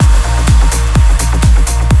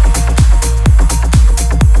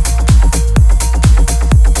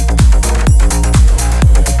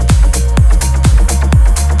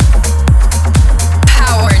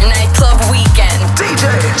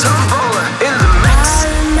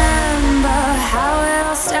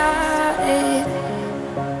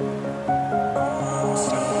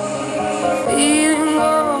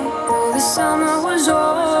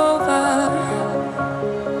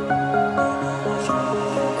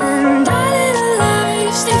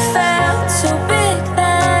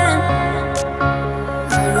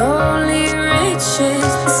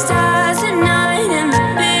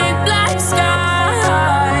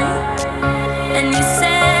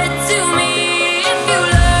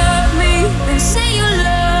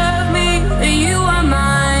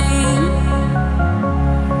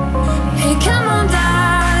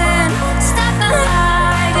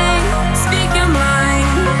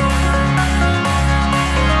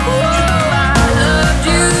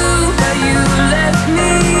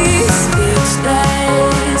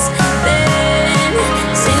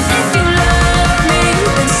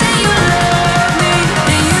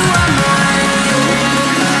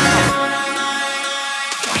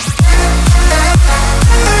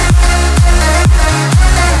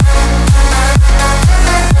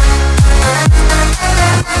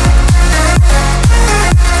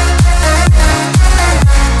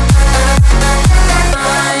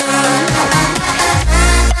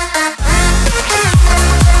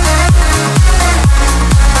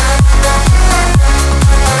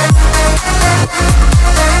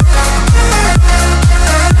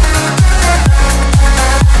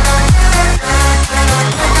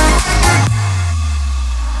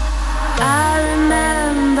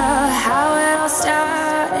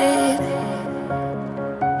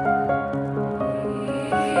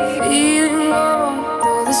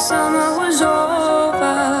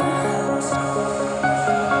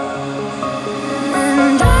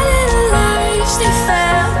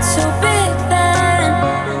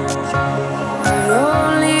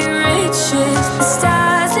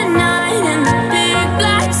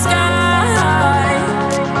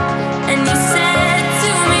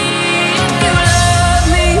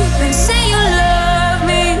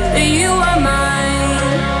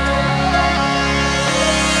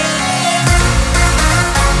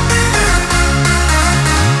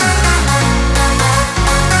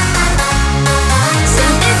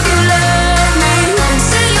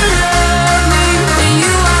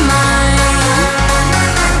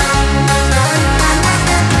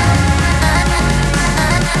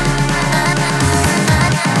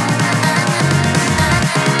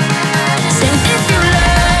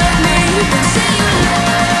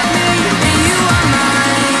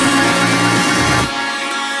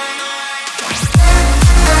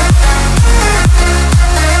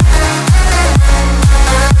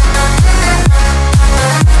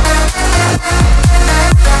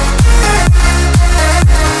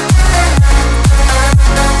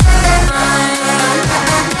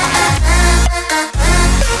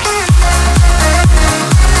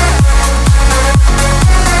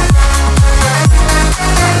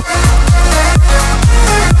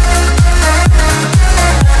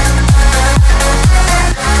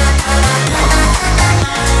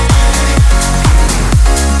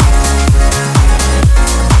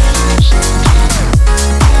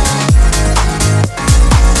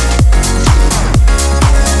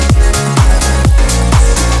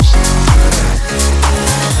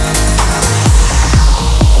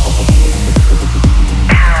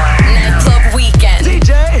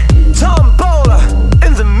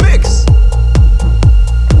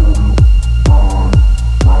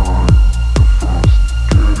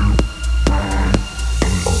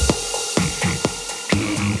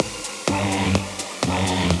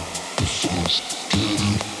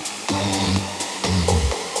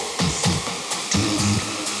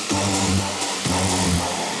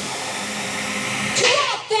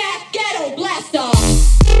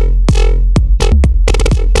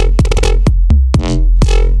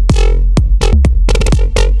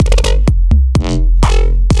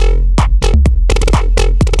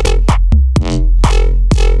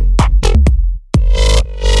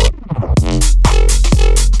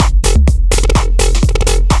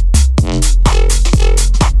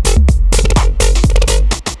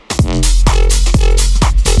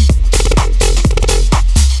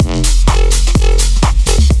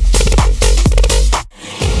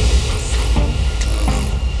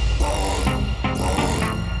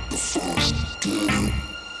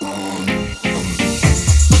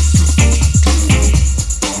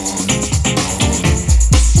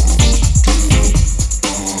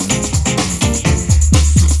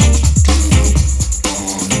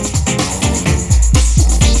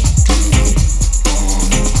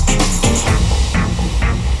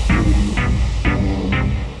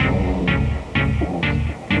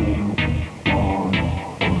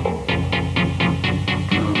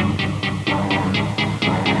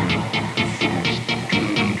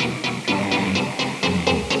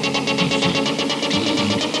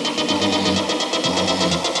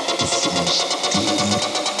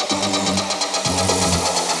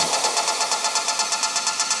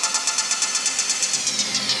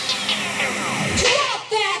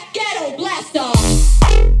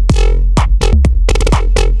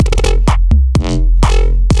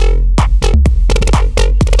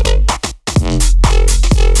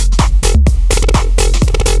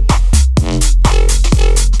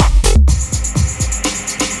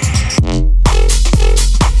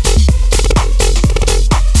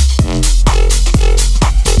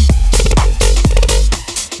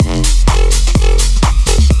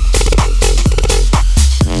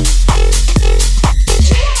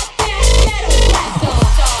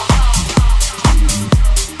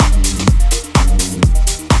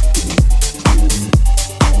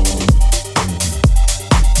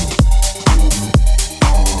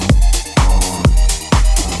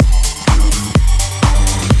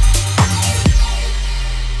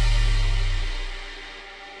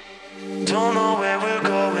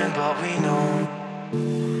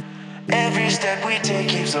step we take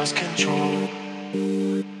gives us control.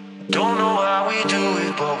 Don't know how we do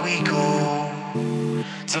it, but we go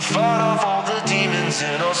to fight off all the demons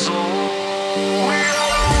in our soul. We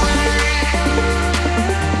are awake.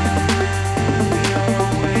 We are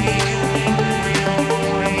awakening. We are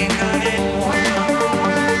awakening. We are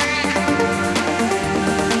awake.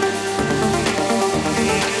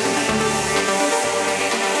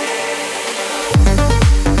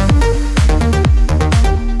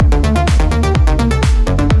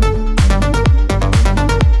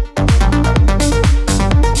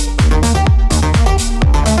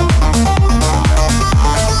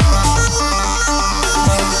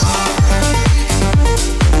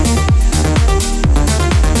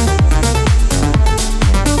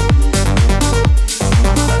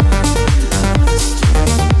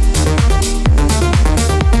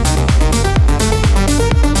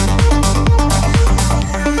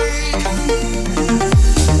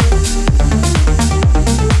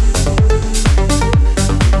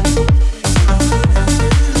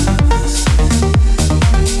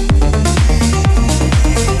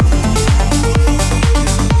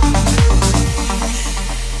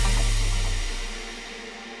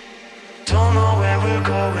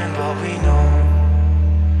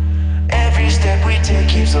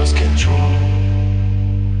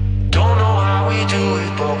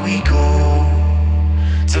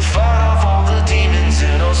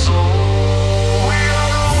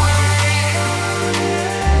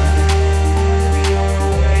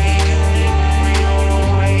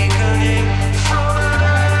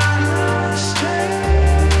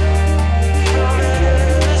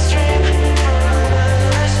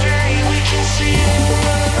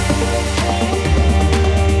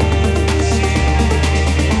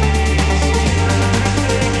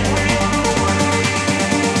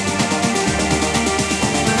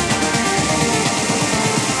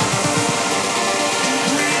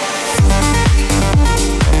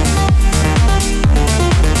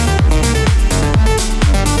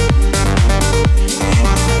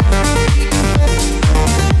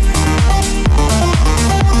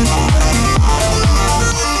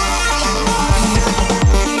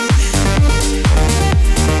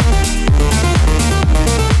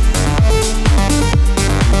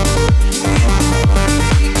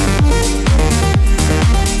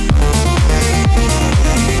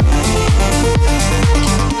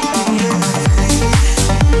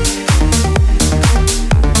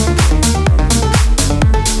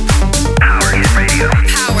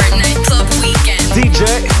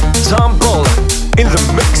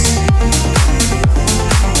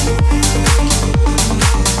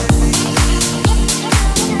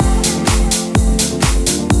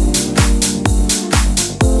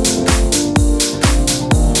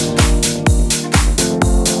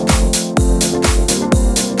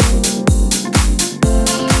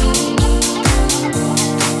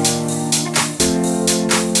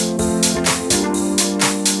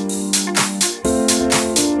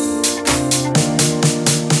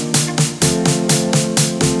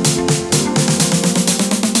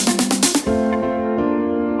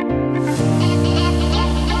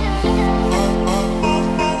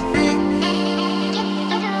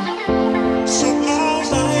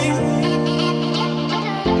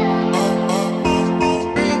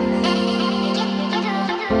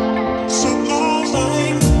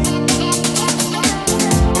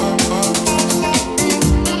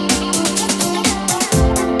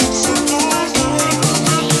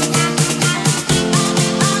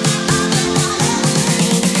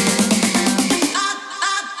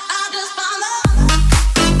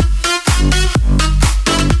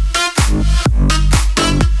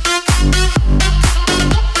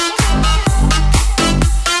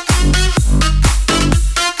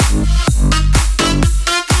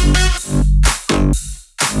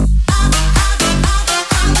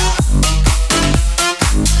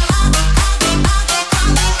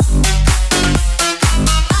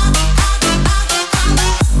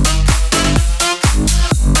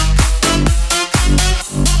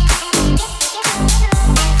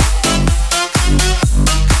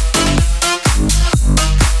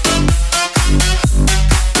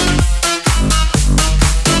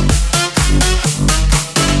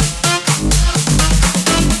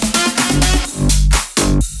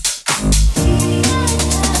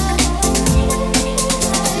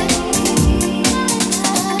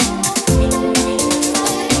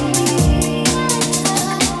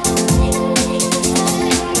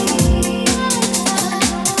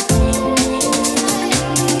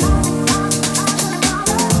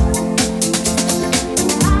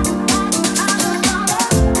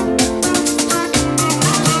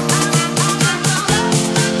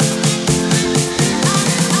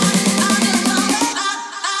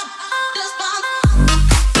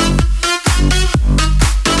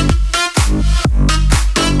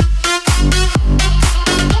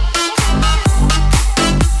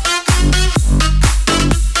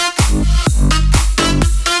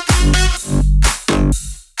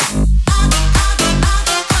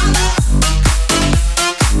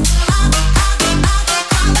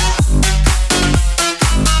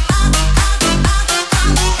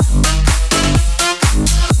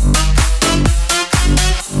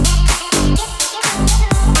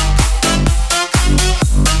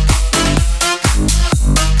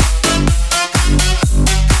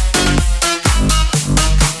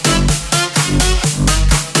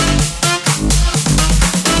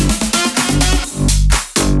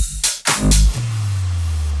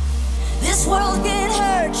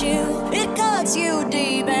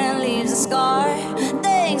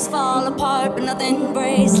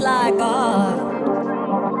 nothing breaks like a heart.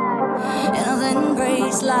 And nothing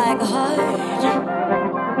breaks like a heart.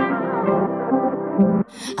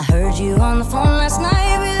 I heard you on the phone last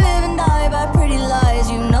night. We live and die by pretty lies,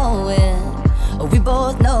 you know it. Oh, we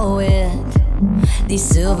both know it. These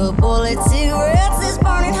silver bullet cigarettes, this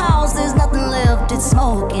burning house, there's nothing left, it's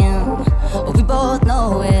smoking. Oh, we both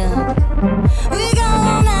know it. We got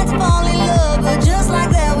all night to fall in love, but just like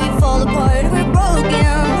that we fall apart. We're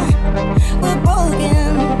broken, we're broken.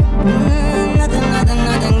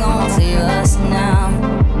 Nothing gonna save us now.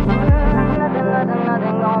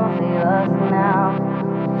 Nothing gonna save us now.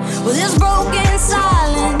 Well, this broken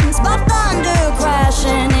silence by thunder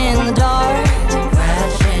crashing in the dark,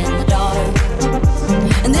 crashing in the dark.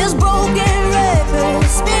 And this broken record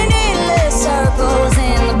spinning less circles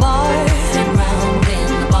in the bar, and round in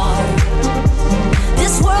the bar.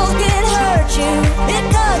 This world can hurt you, it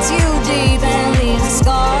cuts you deep and leaves a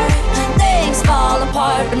scar. Things fall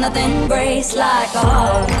apart, but nothing breaks like a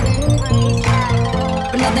heart.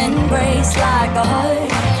 But nothing breaks like a heart.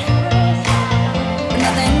 But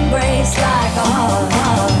nothing breaks like a heart.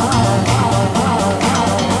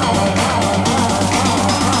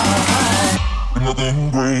 Nothing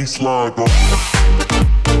breaks like a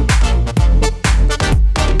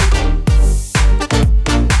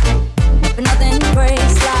But nothing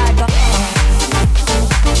breaks like a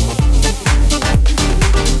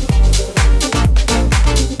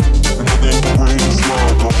Nothing breaks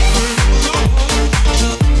like a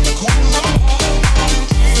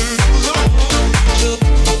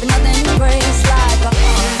But nothing breaks like a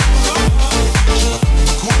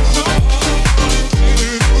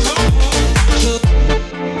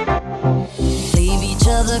leave each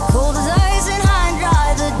other cold as ice and high and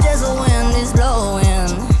dry. The desert wind is blowing,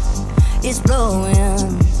 it's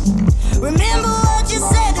blowing. Remember what you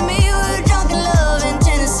said to me, we were drunk in love in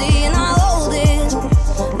Tennessee, and I hold it,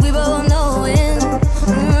 we both know it.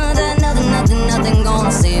 That nothing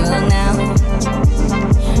gonna save us now.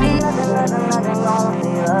 Nothing gonna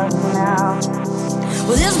save us now.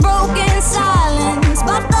 Well, this broken silence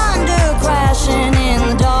by thunder crashing in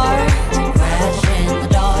the dark, crashing in the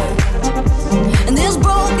dark. And this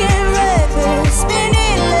broken record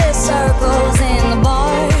spinning less circles in the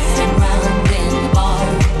bar, and round in the bar.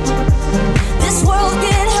 This world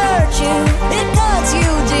can hurt you, it cuts you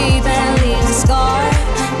deep and leaves a scar.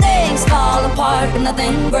 Things fall apart, but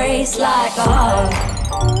nothing breaks like a heart.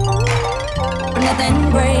 But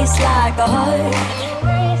nothing breaks like a heart.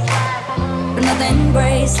 But nothing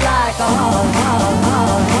breaks like a heart.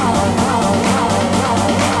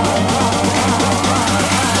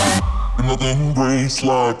 Nothing breaks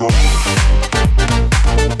like a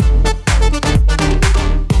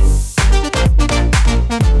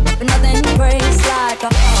But nothing breaks like a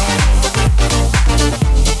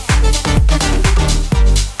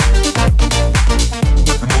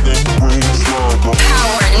Nothing breaks like a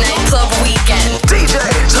Power Nightclub Weekend. DJ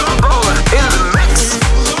Sirola in the mix.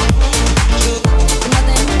 But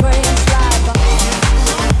nothing breaks like a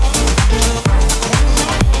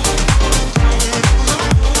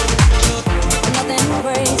nothing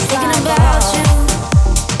breaks like About you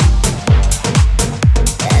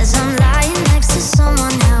as I'm lying next to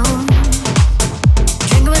someone else,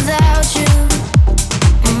 drinking without you.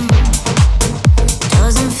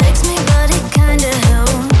 Doesn't fix me, but it kinda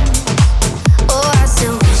helps. Oh, I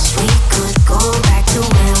still wish we could go back to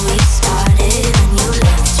where we started when you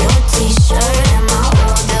left your t-shirt in my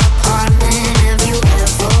old apartment. Have you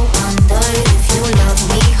ever wondered if you love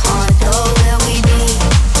me harder? Where we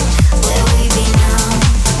be now?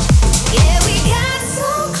 Yeah, we got so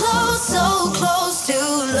close to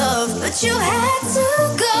love, but you had to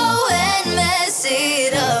go and mess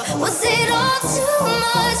it up. Was it all too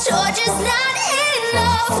much or just not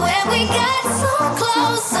enough? When we got so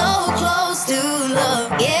close to love.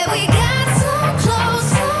 Yeah, we got so close,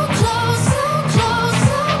 so close, so close,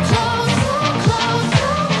 so close, so close,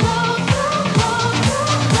 so close,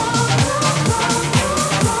 so close,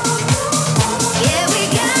 so close. Yeah, we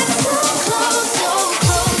got so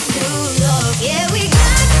close to love. Yeah, we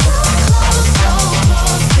got so close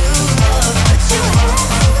to love. But you had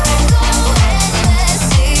to go and mess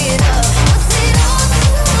it up. Was it all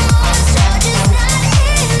too much or just not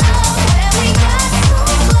enough? When we got so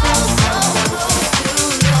close to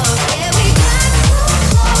love. Yeah, we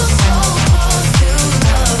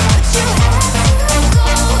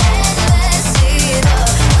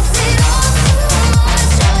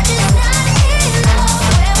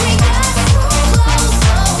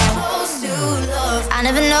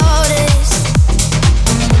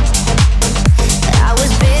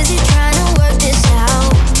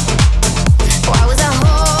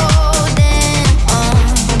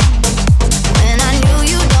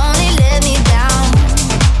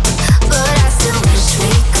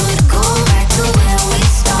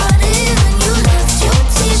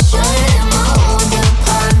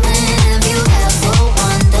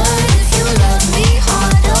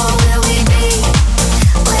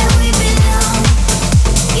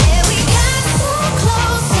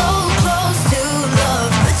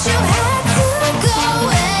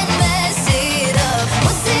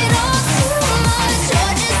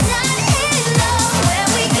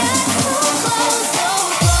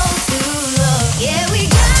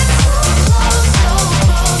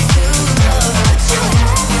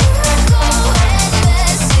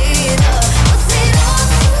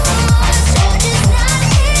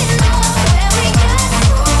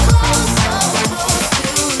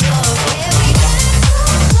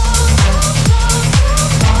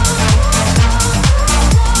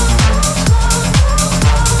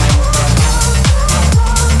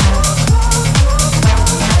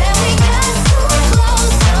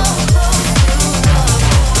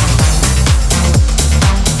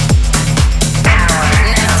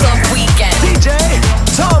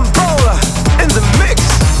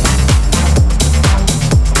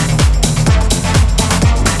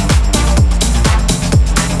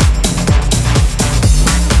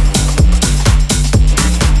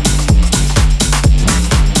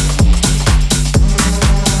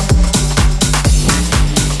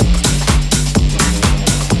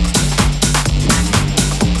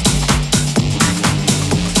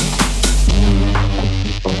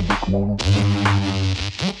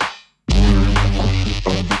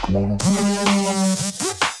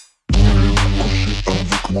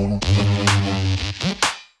moi.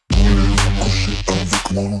 Voulez-vous coucher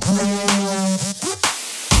avec moi?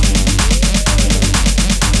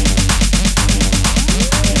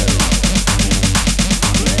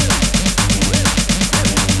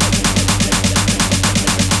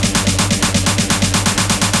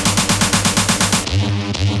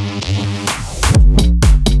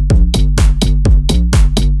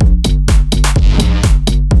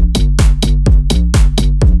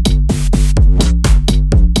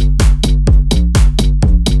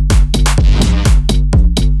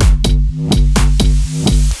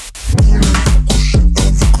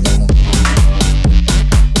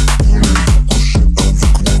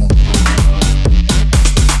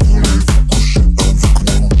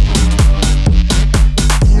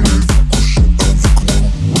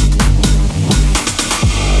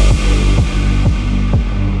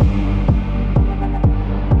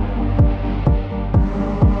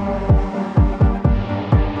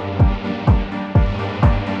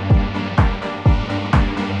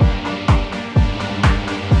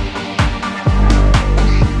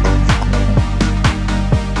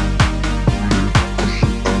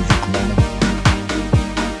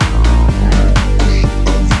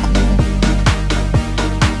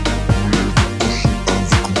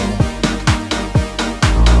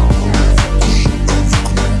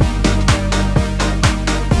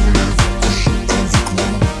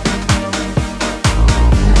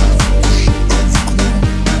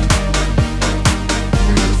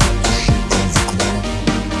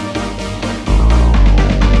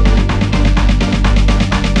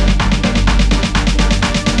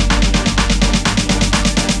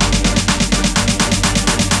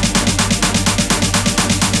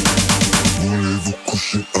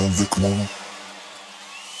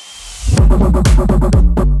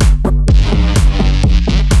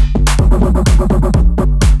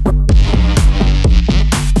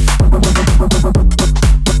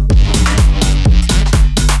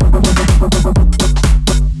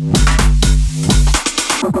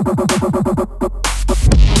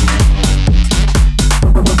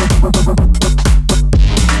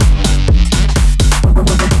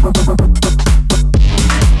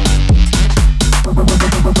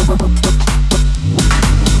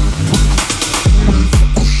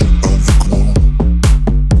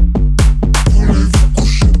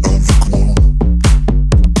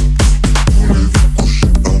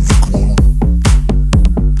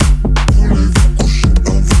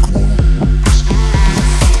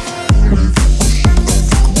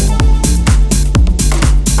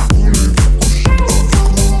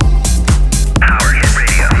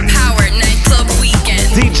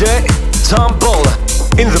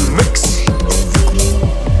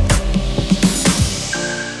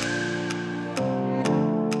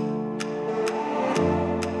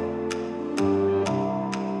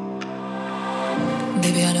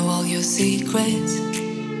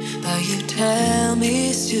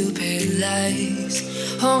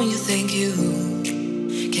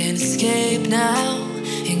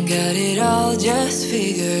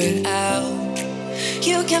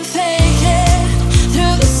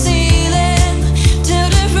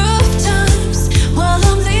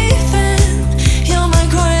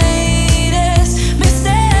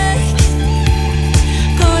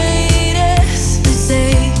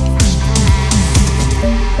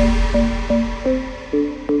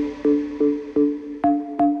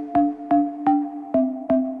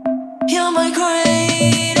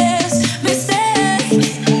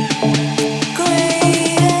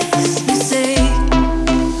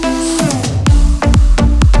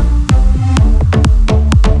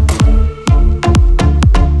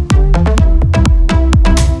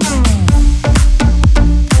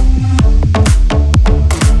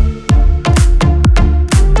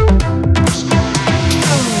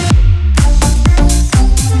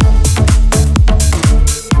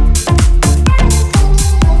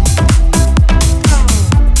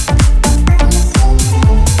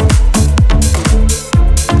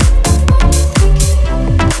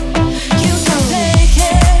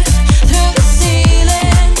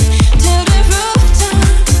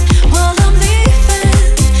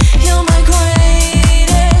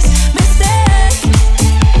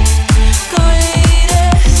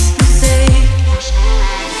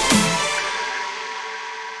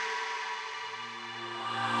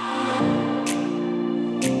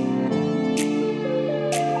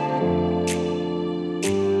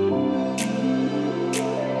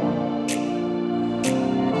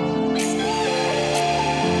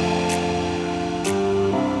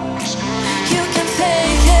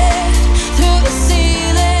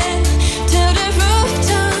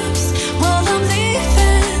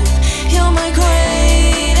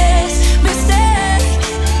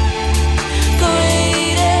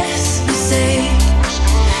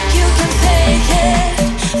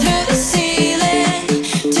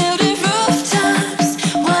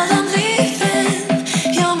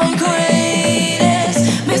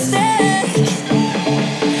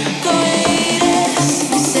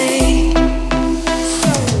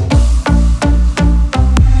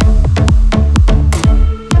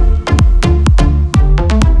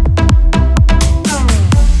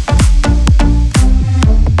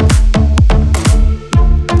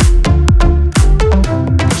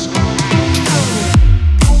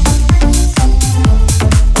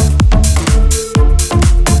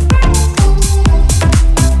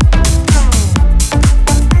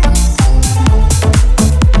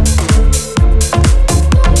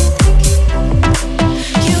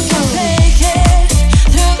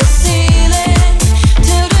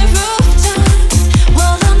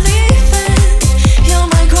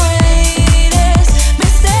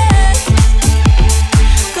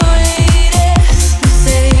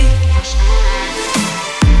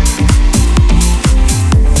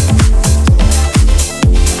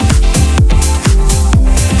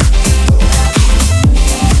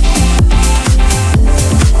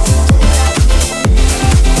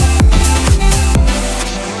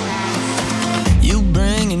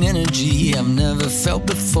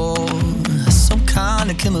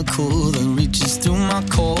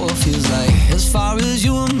 feels like. As far as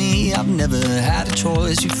you and me, I've never had a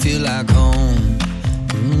choice. You feel like home.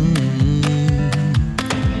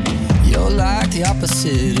 You're like the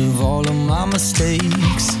opposite of all of my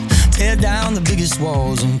mistakes. Tear down the biggest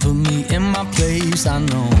walls and put me in my place. I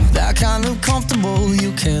know that kind of comfortable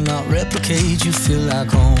you cannot replicate. You feel like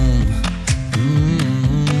home.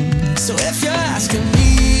 So if you're asking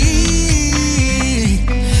me,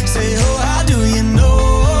 say, oh, how do you know?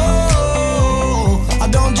 I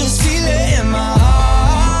don't just feel it in my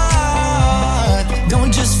heart.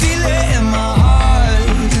 Don't just feel it in my heart.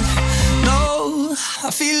 No, I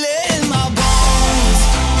feel it in my bones.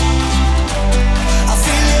 I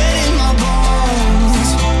feel it in my bones.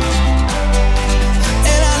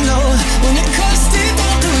 And I know when it cuts deep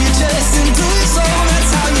down through your chest and through your soul,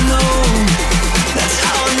 that's how you know. That's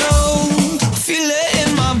how I know. Feel it in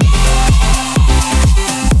my bones.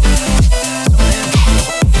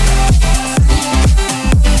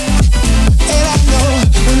 And I know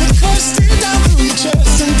when it cuts deep down through your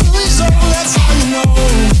chest and through your soul, that's how you know.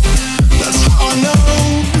 That's how I know.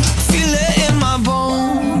 Feel it in my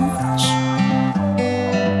bones.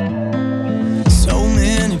 So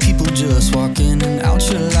many people just walk in and out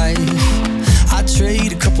your life. I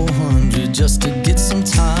trade a couple hundred just to get some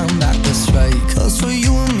time back, that's right. Cause for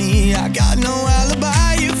you and me, I got no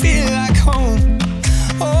alibi. You feel like home.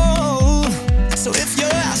 Oh, so if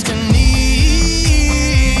you're asking me,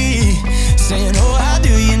 saying, oh, how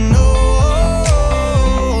do you know?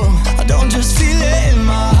 I don't just feel it in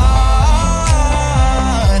my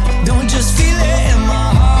heart. Don't just feel it in my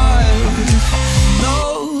heart. No,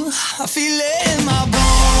 I feel it in my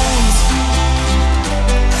bones.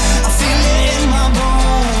 I feel it in my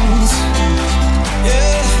bones.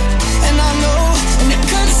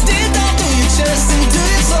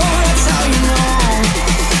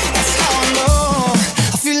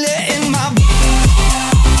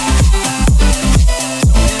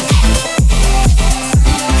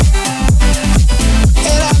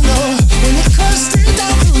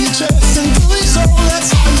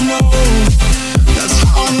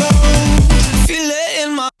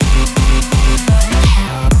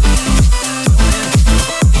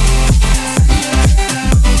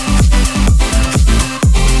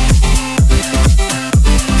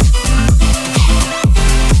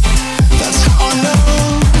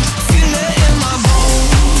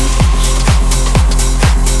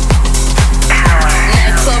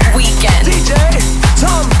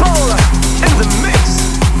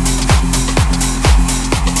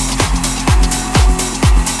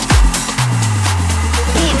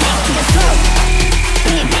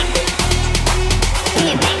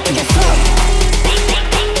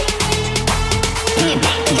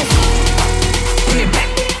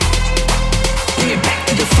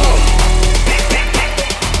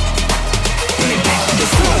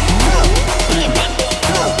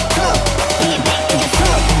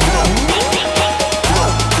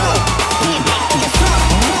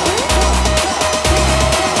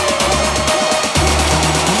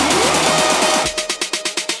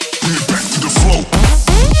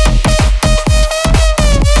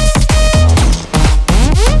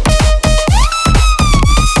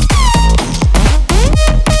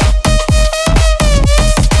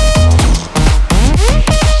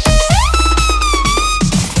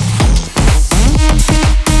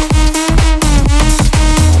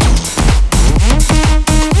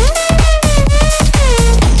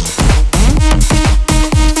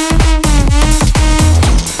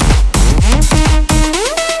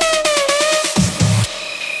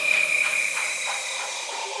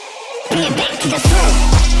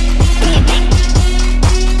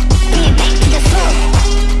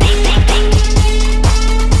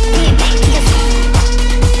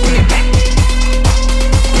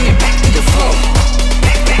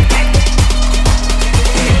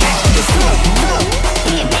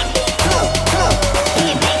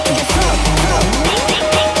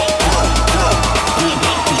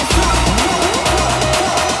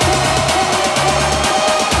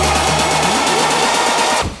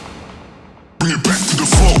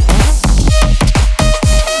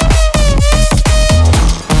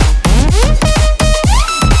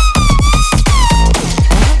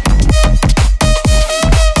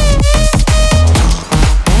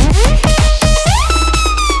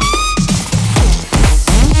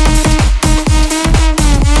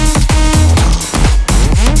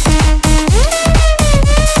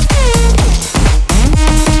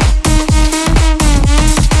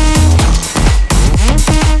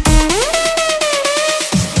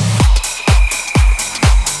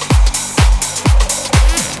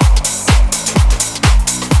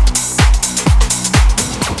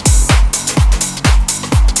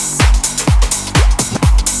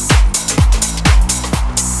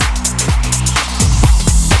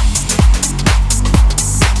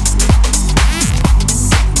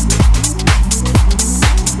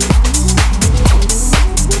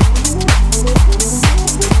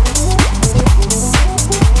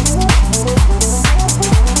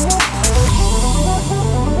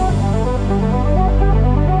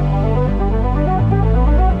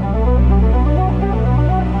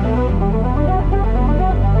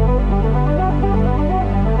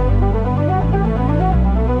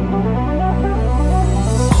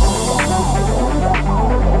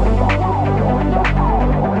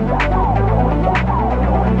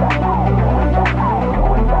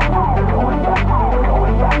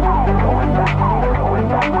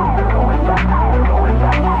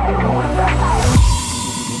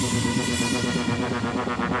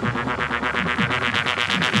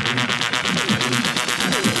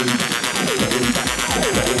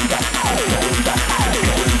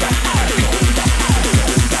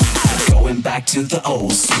 to the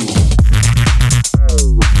old school.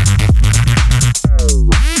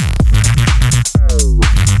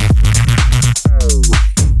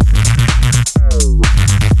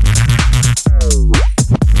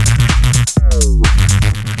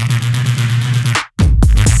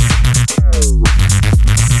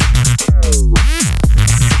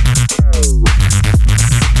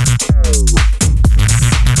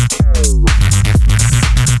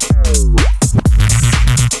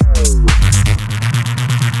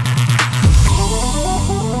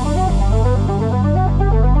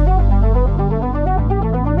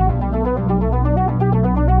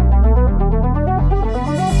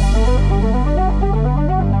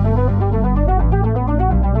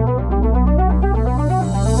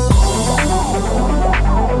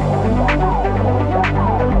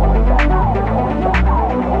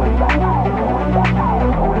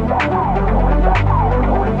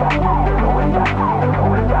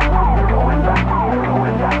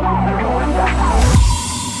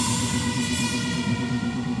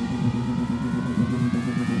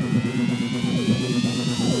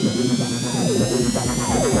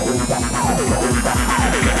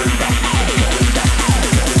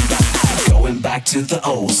 To the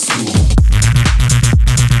old school.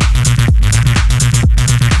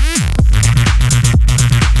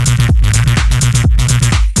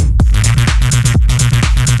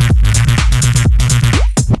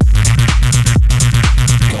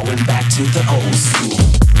 Going back to the old school.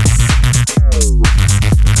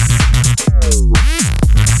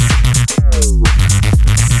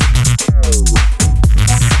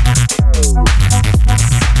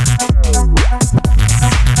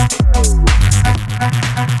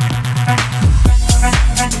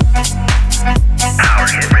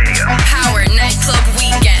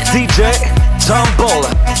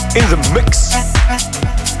 In the mix.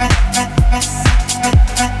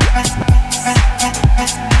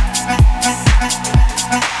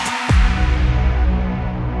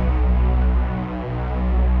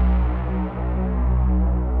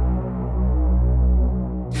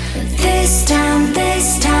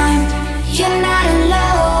 This time, you're not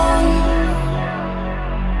alone.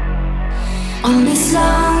 On this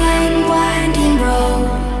long and winding road,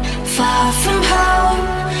 far from home,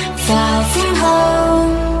 far from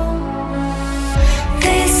home.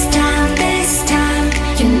 This time,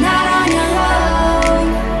 you're not on your own.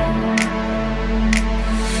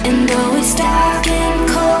 And though it's dark and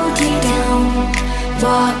cold deep down,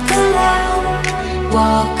 walk alone,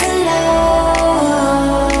 walk alone.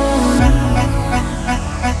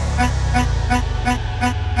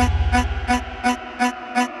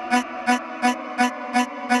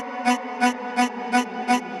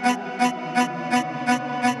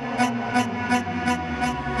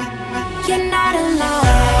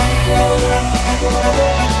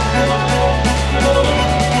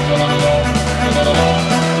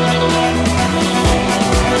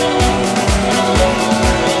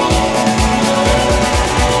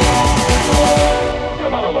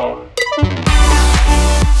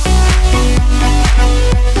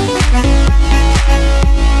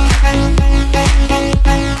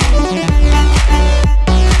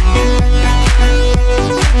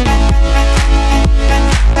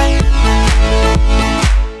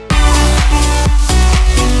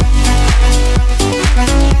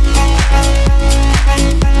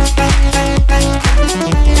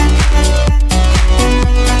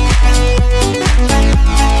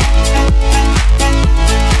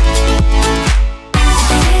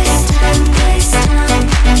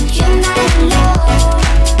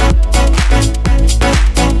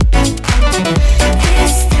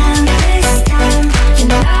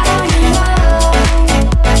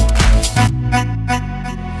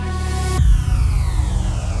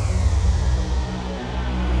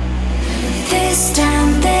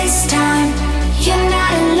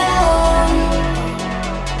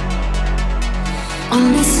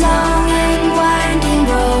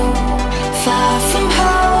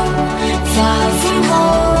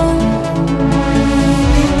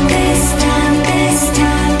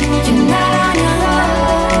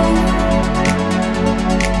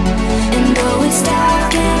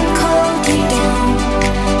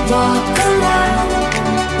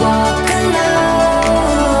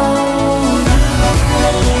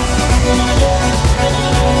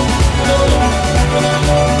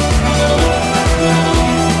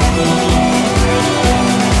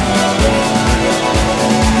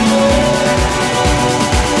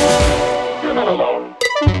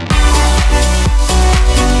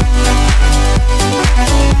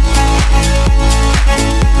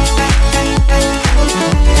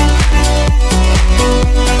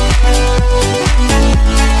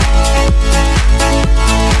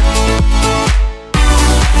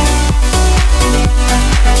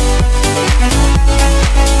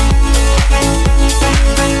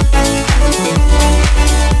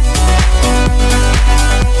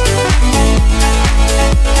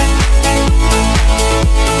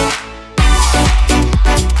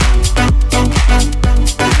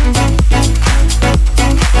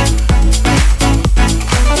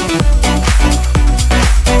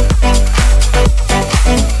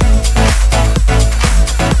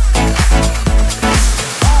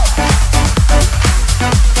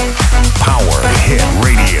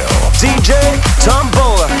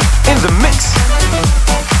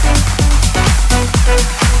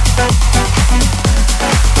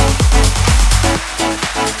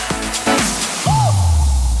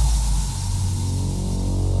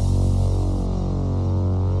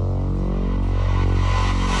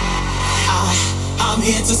 I'm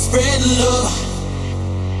here to spread love.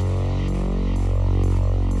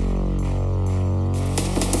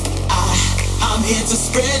 I'm here to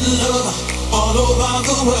spread love all over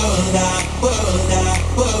the world.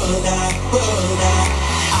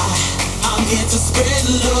 I'm here to spread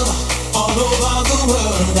love all over the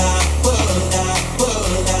world.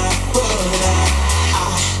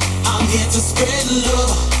 I'm here to spread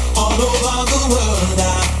love all over the world.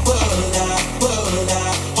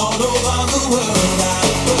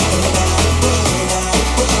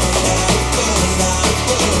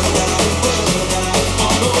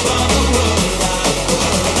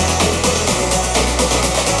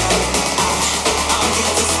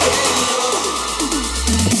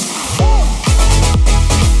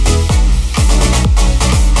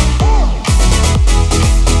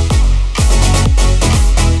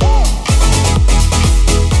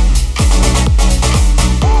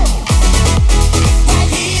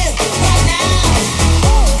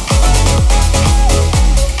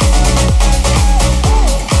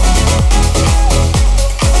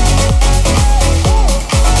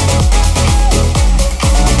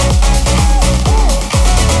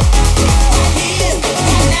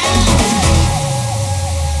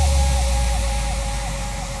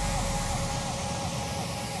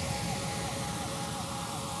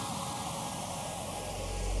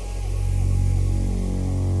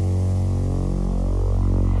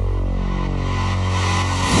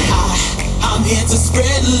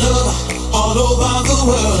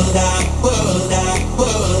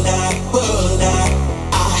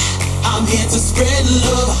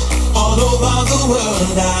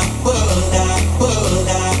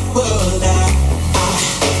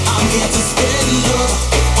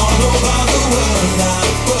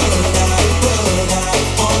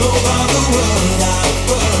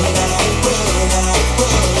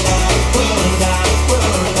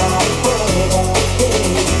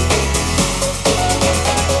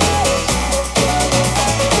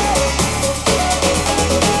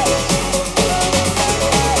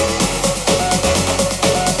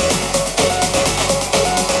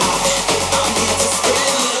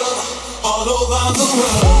 All over the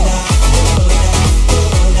world.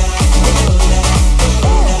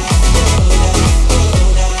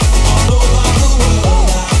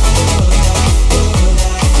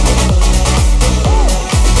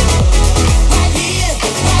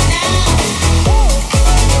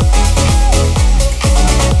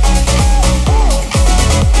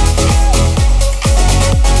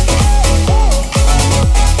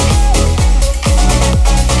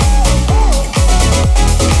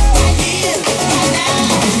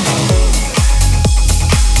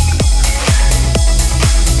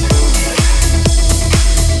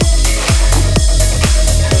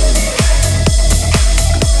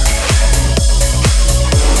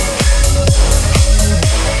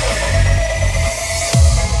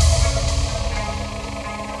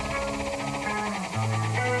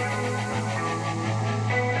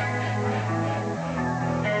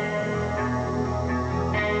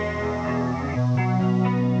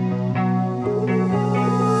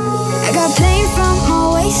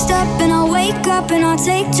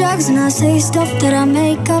 And I say stuff that I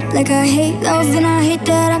make up, like I hate love and I hate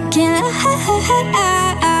that I can't lie.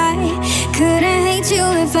 Couldn't hate you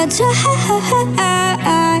if I tried.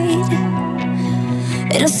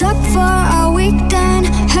 It'll suck for a weekend,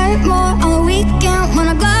 hurt more on the weekend. When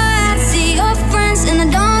I go out, see your friends, and I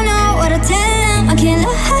don't know what to tell them. I can't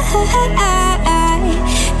lie.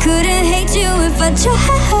 Couldn't hate you if I tried.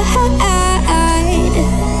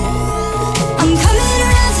 I'm coming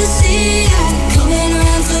around to see you, coming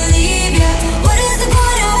around to leave you. What is the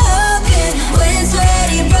point of hoping when it's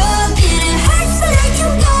already broken? It hurts to let you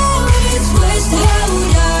go, it's worse to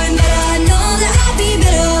hold on. But I know that I'll be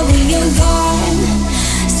better when you're gone.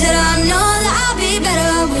 Said I know that I'll be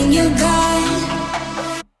better when you're gone.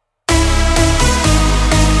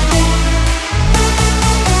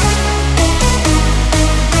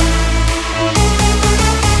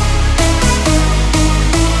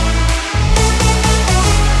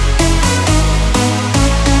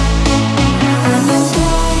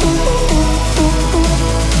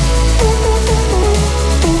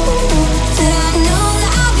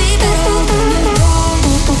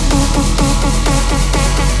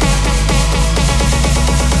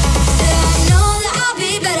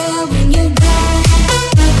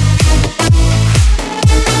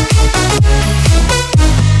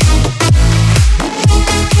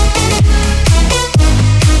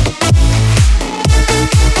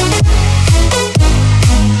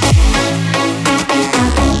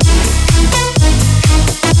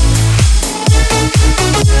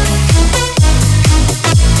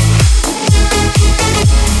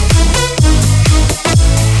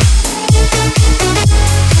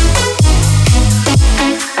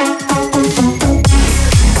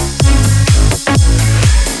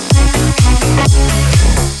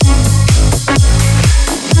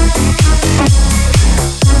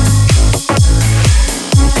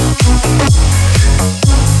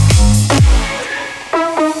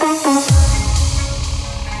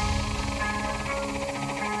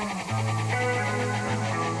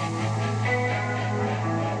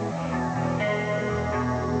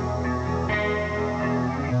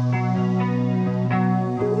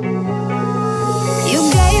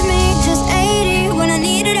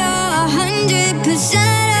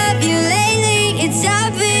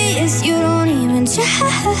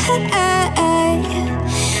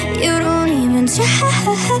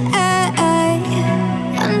 try.